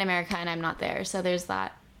touring in America and I'm not there, so there's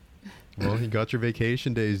that. Well, you got your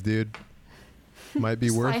vacation days, dude. Might be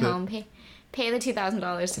Just worth fly it. home, pay the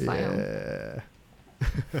 $2,000 to fly home.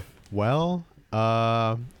 Yeah. Well,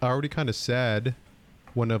 I already kind of said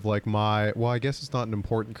one of like I guess it's not an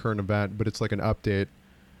important current event, but it's like an update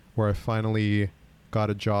where I finally got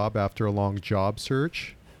a job after a long job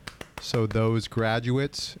search. So those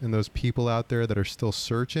graduates and those people out there that are still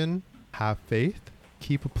searching, have faith,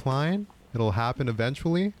 keep applying. It'll happen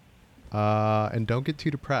eventually. And don't get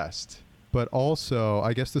too depressed. But also,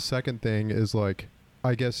 I guess the second thing is like,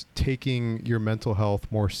 I guess, taking your mental health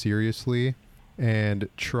more seriously and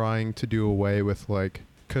trying to do away with, like,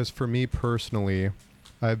 because for me personally,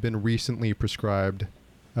 I've been recently prescribed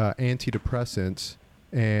antidepressants,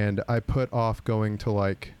 and I put off going to,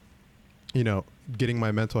 like, you know, getting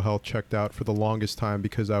my mental health checked out for the longest time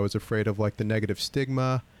because I was afraid of, like, the negative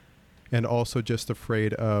stigma, and also just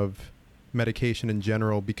afraid of medication in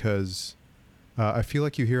general, because I feel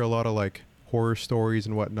like you hear a lot of, like, horror stories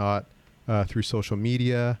and whatnot through social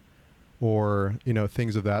media, or, you know,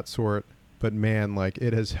 things of that sort. But man, like,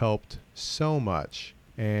 it has helped so much.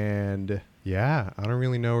 And yeah, I don't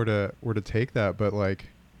really know where to take that, but, like,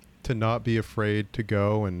 to not be afraid to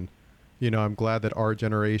go. And, you know, I'm glad that our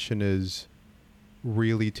generation is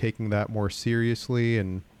really taking that more seriously,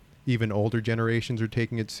 and even older generations are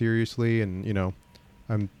taking it seriously. And, you know,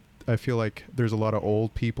 I feel like there's a lot of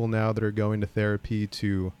old people now that are going to therapy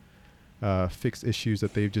to fix issues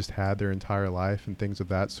that they've just had their entire life and things of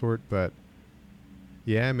that sort. But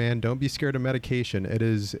yeah, man, don't be scared of medication. It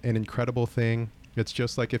is an incredible thing. It's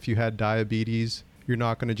just like if you had diabetes, you're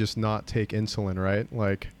not going to just not take insulin, right?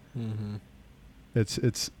 Like,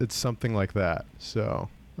 it's something like that. So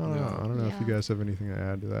I don't know if you guys have anything to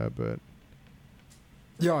add to that, but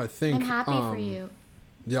yeah, I think I'm happy for you.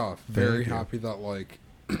 Yeah, very happy that, like,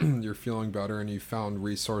 you're feeling better and you found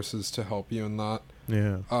resources to help you in that.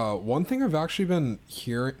 yeah. One thing I've actually been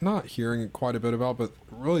not hearing quite a bit about, but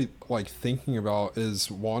really, like, thinking about, is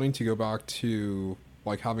wanting to go back to,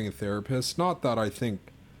 like, having a therapist. Not that I think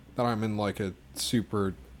that I'm in, like, a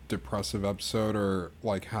super depressive episode or,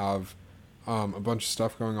 like, have a bunch of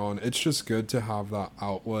stuff going on. It's just good to have that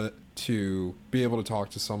outlet to be able to talk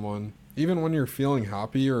to someone. Even when you're feeling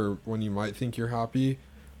happy, or when you might think you're happy,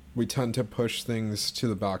 we tend to push things to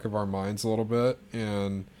the back of our minds a little bit,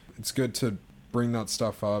 and it's good to bring that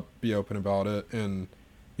stuff up, be open about it, and,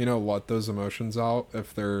 you know, let those emotions out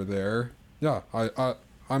if they're there. Yeah,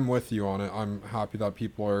 I'm with you on it. I'm happy that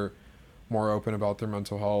people are more open about their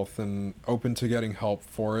mental health and open to getting help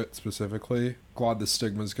for it specifically. Glad the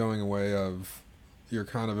stigma's going away of you're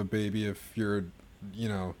kind of a baby if you're, you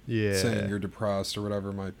know, saying you're depressed or whatever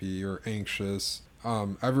it might be, or anxious.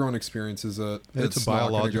 Everyone experiences it. It's a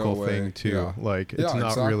biological thing too. Yeah. Like, it's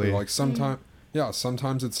not exactly. really, like,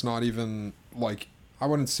 sometimes it's not even, like, I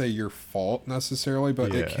wouldn't say your fault necessarily,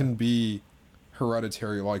 but it can be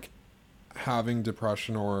hereditary. Like, having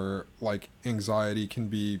depression or, like, anxiety can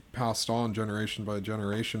be passed on generation by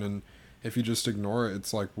generation, and if you just ignore it,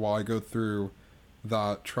 it's like, why go through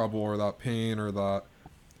that trouble or that pain or that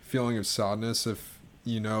feeling of sadness if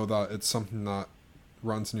you know that it's something that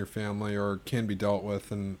runs in your family or can be dealt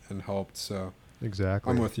with and helped. So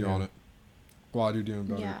exactly, I'm with you on it. Glad you're doing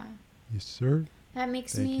better. Yeah. Yes, sir. That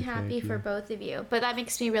makes me happy for both of you. But that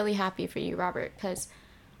makes me really happy for you, Robert, because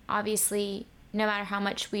obviously, no matter how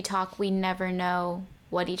much we talk, we never know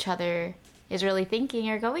what each other is really thinking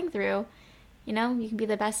or going through. You know, you can be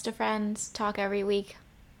the best of friends, talk every week,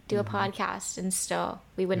 do a podcast, and still,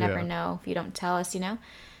 we would never know if you don't tell us, you know?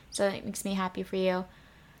 So it makes me happy for you.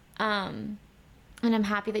 And I'm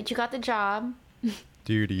happy that you got the job.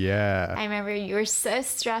 Dude, yeah. I remember you were so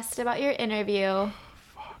stressed about your interview.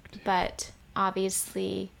 Fuck, dude. But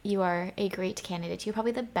obviously, you are a great candidate. You're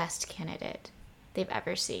probably the best candidate they've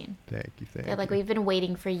ever seen. Thank you. They're like, we've been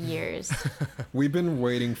waiting for years. We've been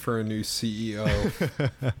waiting for a new CEO.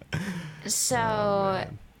 So,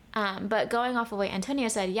 but going off of what Antonio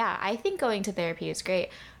said, yeah, I think going to therapy is great.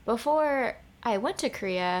 Before I went to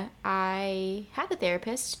Korea, I had a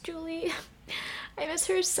therapist, Julie. I miss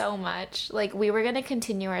her so much. Like, we were going to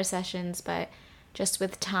continue our sessions, but just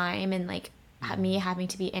with time and, like, me having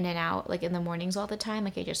to be in and out, like, in the mornings all the time,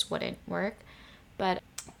 like, it just wouldn't work. But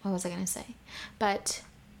what was I going to say? But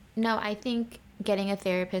no, I think getting a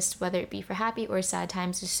therapist, whether it be for happy or sad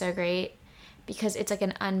times, is so great because it's like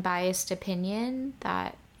an unbiased opinion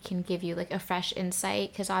that can give you, like, a fresh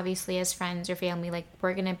insight. Because obviously, as friends or family, like,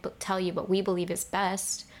 we're going to tell you what we believe is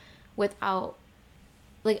best without,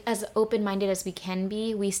 like, as open-minded as we can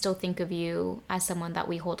be, we still think of you as someone that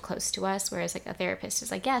we hold close to us. Whereas, like, a therapist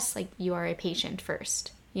is like, yes, like, you are a patient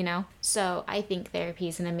first, you know? So I think therapy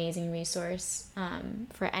is an amazing resource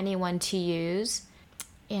for anyone to use.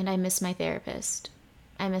 And I miss my therapist.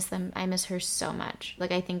 I miss them. I miss her so much.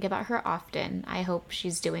 Like, I think about her often. I hope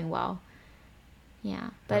she's doing well.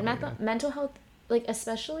 Yeah. But mental health, like,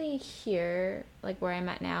 especially here, like, where I'm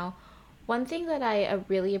at now, one thing that I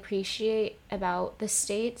really appreciate about the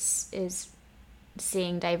States is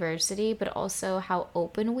seeing diversity, but also how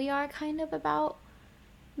open we are kind of about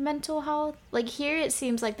mental health. Like, here it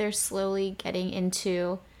seems like they're slowly getting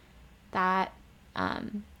into that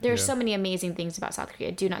There's Yeah. so many amazing things about South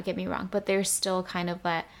Korea, do not get me wrong, but there's still kind of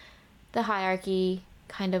that the hierarchy,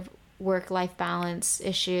 kind of work-life balance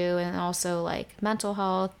issue, and also like mental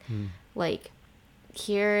health. Like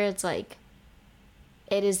here it's like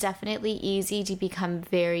it is definitely easy to become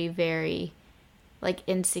very, very like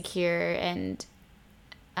insecure and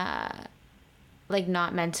like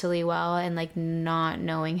not mentally well and like not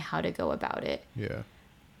knowing how to go about it. Yeah.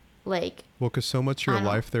 Like Well, because so much of your I don't-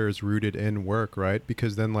 life there is rooted in work, right?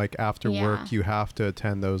 Because then, like, after Yeah. work, you have to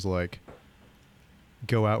attend those, like,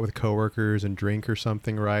 go out with coworkers and drink or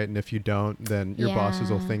something, right? And if you don't, then your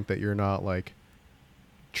bosses will Yeah. think that you're not, like,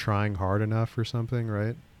 trying hard enough or something,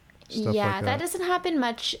 right? Stuff yeah, like that doesn't happen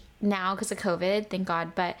much now because of COVID, thank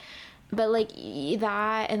God. But like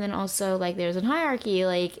that, and then also like there's a hierarchy.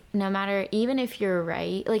 Like no matter, even if you're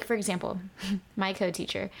right, like for example, my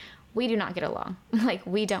co-teacher, we do not get along. Like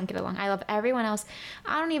we don't get along. I love everyone else.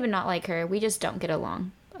 I don't even not like her. We just don't get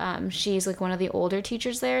along. She's like one of the older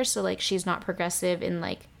teachers there, so like she's not progressive in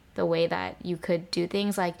like the way that you could do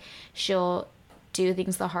things. Like she'll do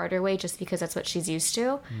things the harder way just because that's what she's used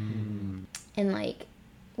to. And like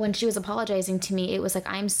when she was apologizing to me, it was like,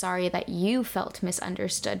 I'm sorry that you felt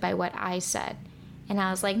misunderstood by what I said. And I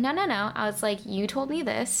was like, no. I was like, you told me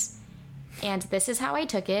this, and this is how I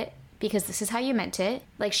took it because this is how you meant it.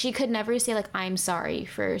 Like she could never say like, I'm sorry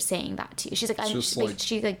for saying that to you. She's like, I'm just like, like-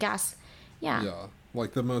 she like yeah.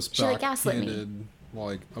 like the most She, like, gaslit me. backhanded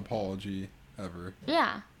like apology ever.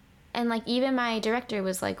 Yeah. And like even my director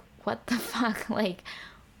was like, what the fuck? Like,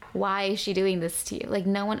 why is she doing this to you? Like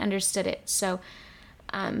no one understood it. So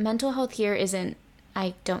mental health here isn't,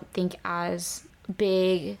 I don't think, as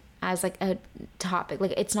big as like a topic.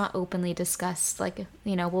 Like it's not openly discussed. Like,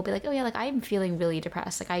 you know, we'll be like, oh yeah, like I'm feeling really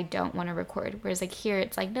depressed. Like I don't want to record. Whereas like here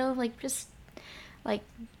it's like, no, like just like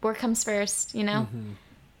work comes first, you know?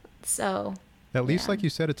 So At least, yeah. like you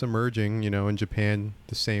said, it's emerging, you know, in Japan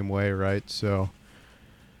the same way, right? So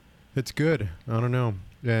it's good. I don't know.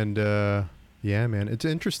 And yeah, man, it's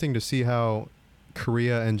interesting to see how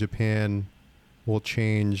Korea and Japan will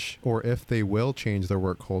change, or if they will change their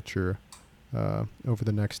work culture over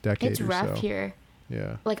the next decade it's or rough so. here.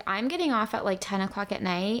 Yeah. Like I'm getting off at like 10 o'clock at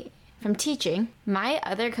night from teaching. My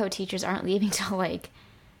other co-teachers aren't leaving till like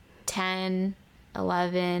 10,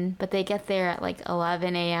 11, but they get there at like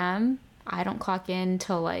 11 a.m. I don't clock in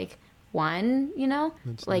till like 1, you know?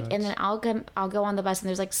 That's like and nuts. then I'll go on the bus and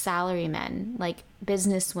there's like salarymen, like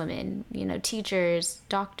business women, you know, teachers,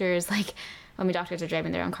 doctors, like I mean doctors are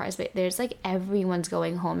driving their own cars, but there's like everyone's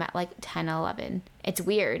going home at like 10, 11. It's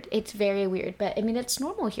weird. It's very weird, but I mean it's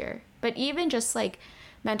normal here. But even just like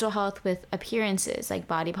mental health with appearances, like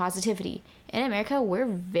body positivity. In America, we're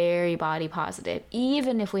very body positive.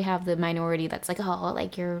 Even if we have the minority that's like, oh,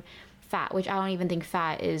 like you're fat, which I don't even think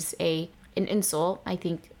fat is an insult. I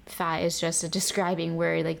think fat is just a describing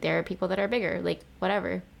where like there are people that are bigger, like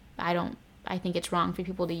whatever. I think it's wrong for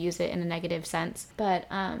people to use it in a negative sense. But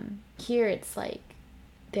here it's like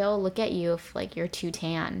they'll look at you if like you're too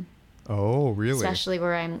tan. Oh, really? Especially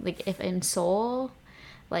where I'm like if in Seoul,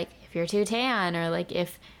 like if you're too tan or like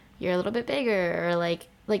if you're a little bit bigger or like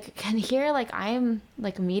can here like I'm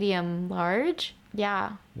like medium large.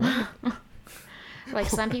 Yeah. Like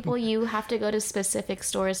some people you have to go to specific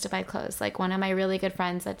stores to buy clothes. Like one of my really good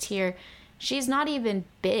friends that's here, she's not even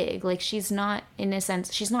big. Like she's not, in a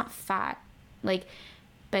sense, she's not fat. Like,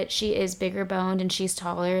 but she is bigger boned and she's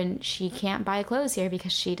taller and she can't buy clothes here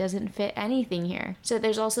because she doesn't fit anything here. So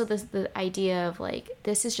there's also the idea of like,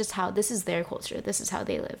 this is their culture. This is how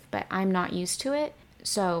they live, but I'm not used to it.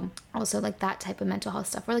 So also like that type of mental health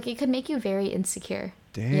stuff where like it could make you very insecure.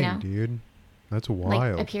 Dang, you know? dude. That's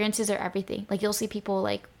wild. Like appearances are everything. Like you'll see people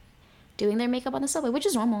like doing their makeup on the subway, which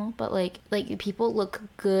is normal, but like people look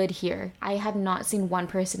good here. I have not seen one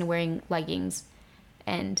person wearing leggings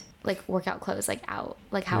and like workout clothes like out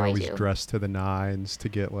like how You're I always do. dressed to the nines to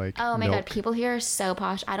get like Oh my milk. god, people here are so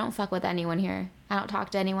posh. I don't fuck with anyone here. I don't talk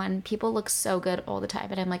to anyone. People look so good all the time,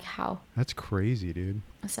 and I'm like, how? That's crazy, dude.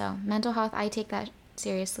 So mental health, I take that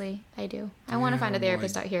seriously. I do. I want to find a Damn,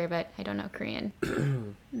 therapist like- out here, but I don't know Korean.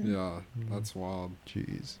 Yeah, that's wild.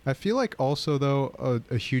 Jeez. I feel like also though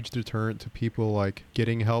a huge deterrent to people like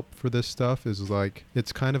getting help for this stuff is like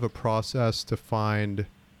it's kind of a process to find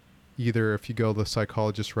either if you go the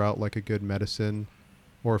psychologist route like a good medicine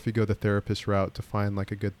or if you go the therapist route to find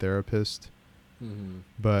like a good therapist. Mm-hmm.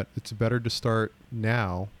 But it's better to start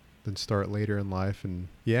now than start later in life. And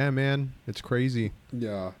yeah, man, it's crazy.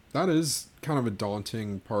 Yeah, that is kind of a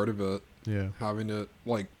daunting part of it. Yeah. Having to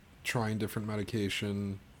like trying different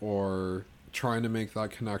medication or trying to make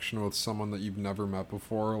that connection with someone that you've never met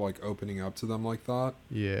before, like opening up to them like that,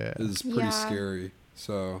 Yeah. is pretty scary.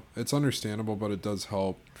 So it's understandable, but it does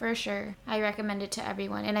help. For sure. I recommend it to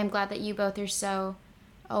everyone. And I'm glad that you both are so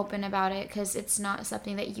open about it, because it's not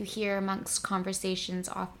something that you hear amongst conversations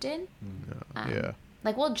often. Yeah.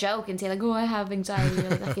 Like, we'll joke and say, like, oh, I have anxiety, or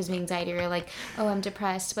like, that gives me anxiety, or like, oh, I'm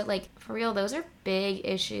depressed. But like, for real, those are big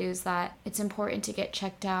issues that it's important to get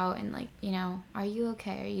checked out, and like, you know, are you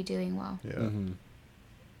okay? Are you doing well? Yeah. Mm-hmm.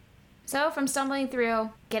 So from stumbling through,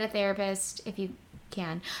 get a therapist if you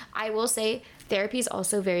can. I will say therapy is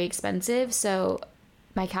also very expensive. So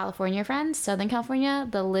my California friends, Southern California,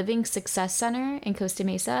 the Living Success Center in Costa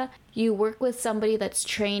Mesa, you work with somebody that's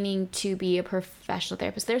training to be a professional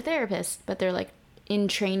therapist. They're therapists, but they're like in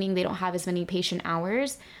training. They don't have as many patient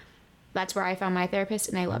hours. That's where I found my therapist,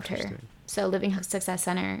 and I loved her. Interesting. So Living Success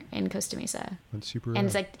Center in Costa Mesa. That's super And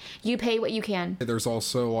it's like, you pay what you can. There's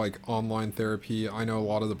also like online therapy. I know a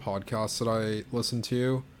lot of the podcasts that I listen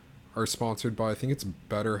to are sponsored by, I think it's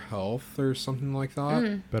Better Health or something like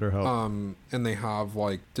that. Better help. And they have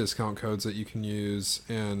like discount codes that you can use,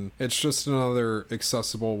 and it's just another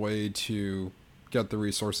accessible way to get the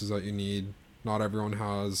resources that you need. Not everyone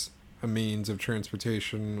has a means of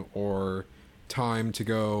transportation or time to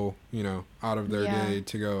go, you know, out of their day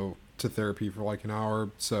to go to therapy for like an hour.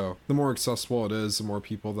 So the more accessible it is, the more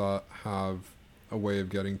people that have a way of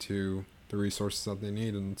getting to the resources that they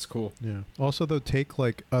need, and it's cool. Yeah. Also, though, take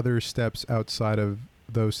like other steps outside of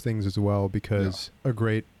those things as well, because a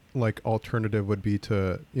great like alternative would be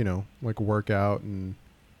to, you know, like work out and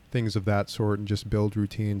things of that sort, and just build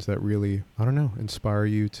routines that really, I don't know, inspire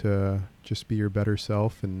you to just be your better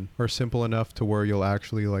self, and are simple enough to where you'll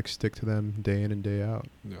actually like stick to them day in and day out.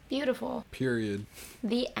 Beautiful. Period.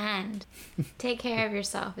 The end. Take care of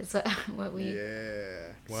yourself is what we...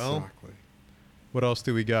 Well, Exactly. what else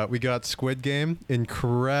do we got? We got Squid Game,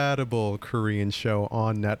 incredible Korean show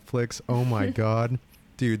on Netflix. Oh my God.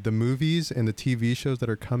 Dude, the movies and the TV shows that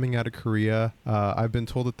are coming out of Korea, I've been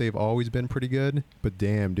told that they've always been pretty good, but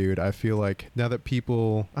damn, dude, I feel like now that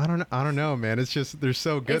people, I don't know, man, it's just, they're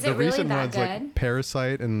so good. Is it The really recent that ones good? like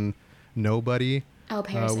Parasite and Nobody Oh,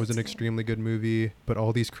 Parasite was an extremely good movie, but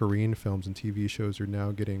all these Korean films and TV shows are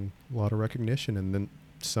now getting a lot of recognition, and then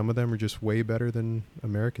some of them are just way better than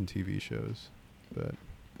American TV shows. But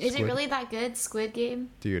Is it Squid- really that good, Squid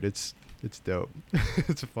Game? Dude, it's dope.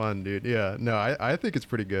 It's fun, dude. Yeah, no, I think it's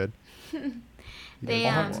pretty good. They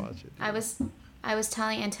guys should watch it. I was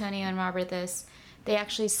telling Antonio and Robert this. They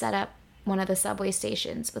actually set up one of the subway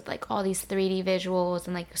stations with like all these 3D visuals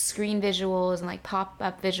and like screen visuals and like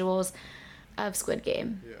pop-up visuals of Squid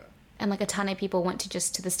Game. Yeah. And like a ton of people went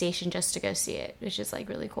to the station just to go see it, which is like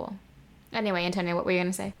really cool. Anyway, Antonio, what were you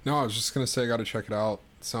gonna say? No, I was just gonna say I gotta check it out.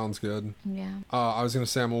 Sounds good. Yeah. I was gonna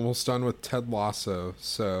say I'm almost done with Ted Lasso,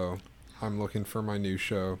 so I'm looking for my new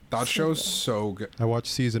show. That show's so good. I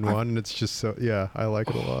watched season 1 and it's just so, yeah, I like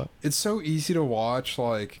it a lot. It's so easy to watch,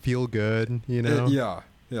 like Feel good, you know? yeah.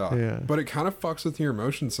 Yeah. But it kind of fucks with your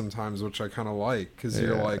emotions sometimes, which I kind of like, because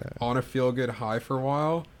you're Yeah. like on a feel good high for a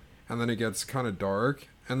while, and then it gets kind of dark,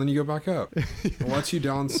 and then you go back up. It lets you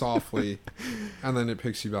down softly, and then it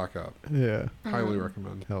picks you back up. Yeah. Highly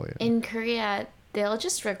recommend. Hell yeah. In Korea, they'll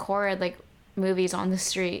just record like movies on the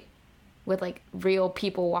street with like real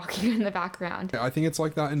people walking in the background. I think it's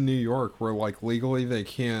like that in New York, where like legally they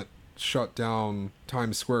can't shut down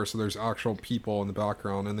Times Square, so there's actual people in the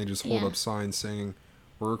background, and they just hold Yeah. up signs saying,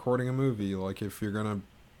 "We're recording a movie. Like if you're gonna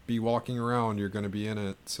be walking around, you're gonna be in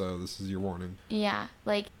it. So this is your warning." Yeah,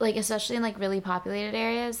 like especially in like really populated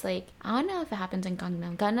areas. Like I don't know if it happens in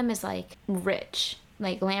Gangnam. Gangnam is like rich,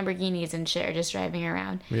 like Lamborghinis and shit are just driving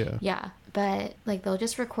around. Yeah. Yeah, but like they'll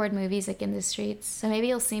just record movies like in the streets. So maybe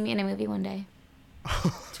you'll see me in a movie one day.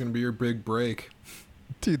 It's gonna be your big break.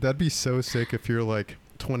 Dude, that'd be so sick if you're like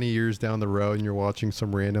 20 years down the road and you're watching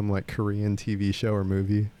some random like Korean TV show or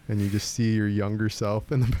movie and you just see your younger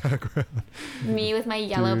self in the background. Me with my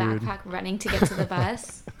yellow Dude. backpack running to get to the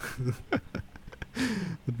bus.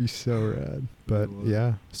 That'd be so rad. But love it.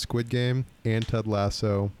 yeah, Squid Game and Ted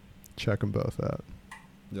Lasso, check them both out.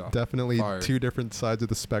 Yeah. Definitely Fire. two different sides of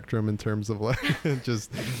the spectrum in terms of like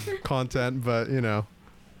just content, but you know,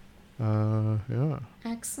 yeah.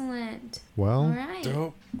 Excellent. Well, All right.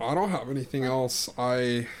 Dope. I don't have anything else.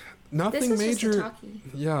 This Nothing was major. just a talkie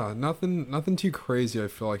Yeah, nothing too crazy. I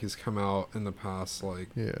feel like has come out in the past like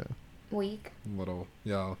yeah. week.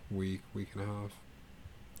 week and a half.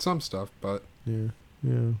 Some stuff, but Yeah.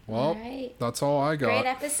 Yeah. well, All right. that's all I Great got.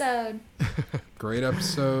 episode. Great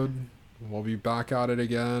episode. We'll be back at it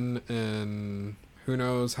again in who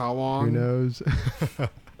knows how long. Who knows?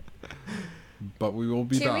 but we will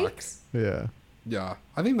be 2 back. weeks? Yeah. Yeah,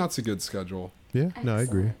 I think that's a good schedule. Yeah. No, I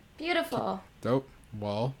agree. Excellent. Beautiful. Dope.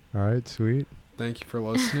 Well, All right. Sweet. thank you for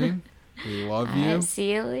listening. We love All you, right,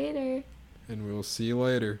 see you later. and we will see you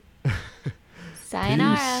later.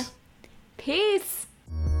 Sayonara. Peace.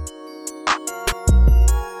 Peace.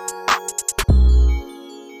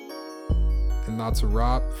 And that's a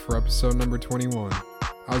wrap for episode number 21.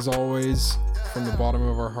 As always, from the bottom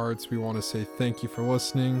of our hearts, we want to say thank you for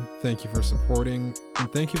listening, thank you for supporting,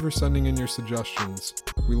 and thank you for sending in your suggestions.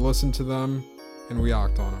 We listen to them and we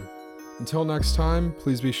act on them. Until next time,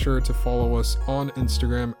 please be sure to follow us on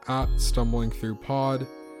Instagram at StumblingThroughPod,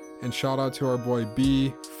 and shout out to our boy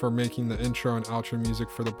B for making the intro and outro music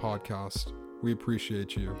for the podcast. We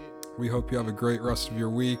appreciate you. We hope you have a great rest of your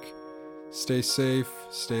week. Stay safe,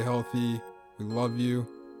 stay healthy. We love you.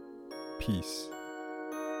 Peace.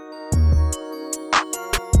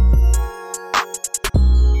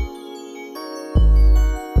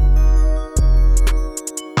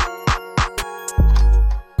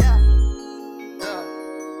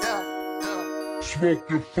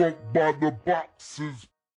 Smoking funk by the boxes.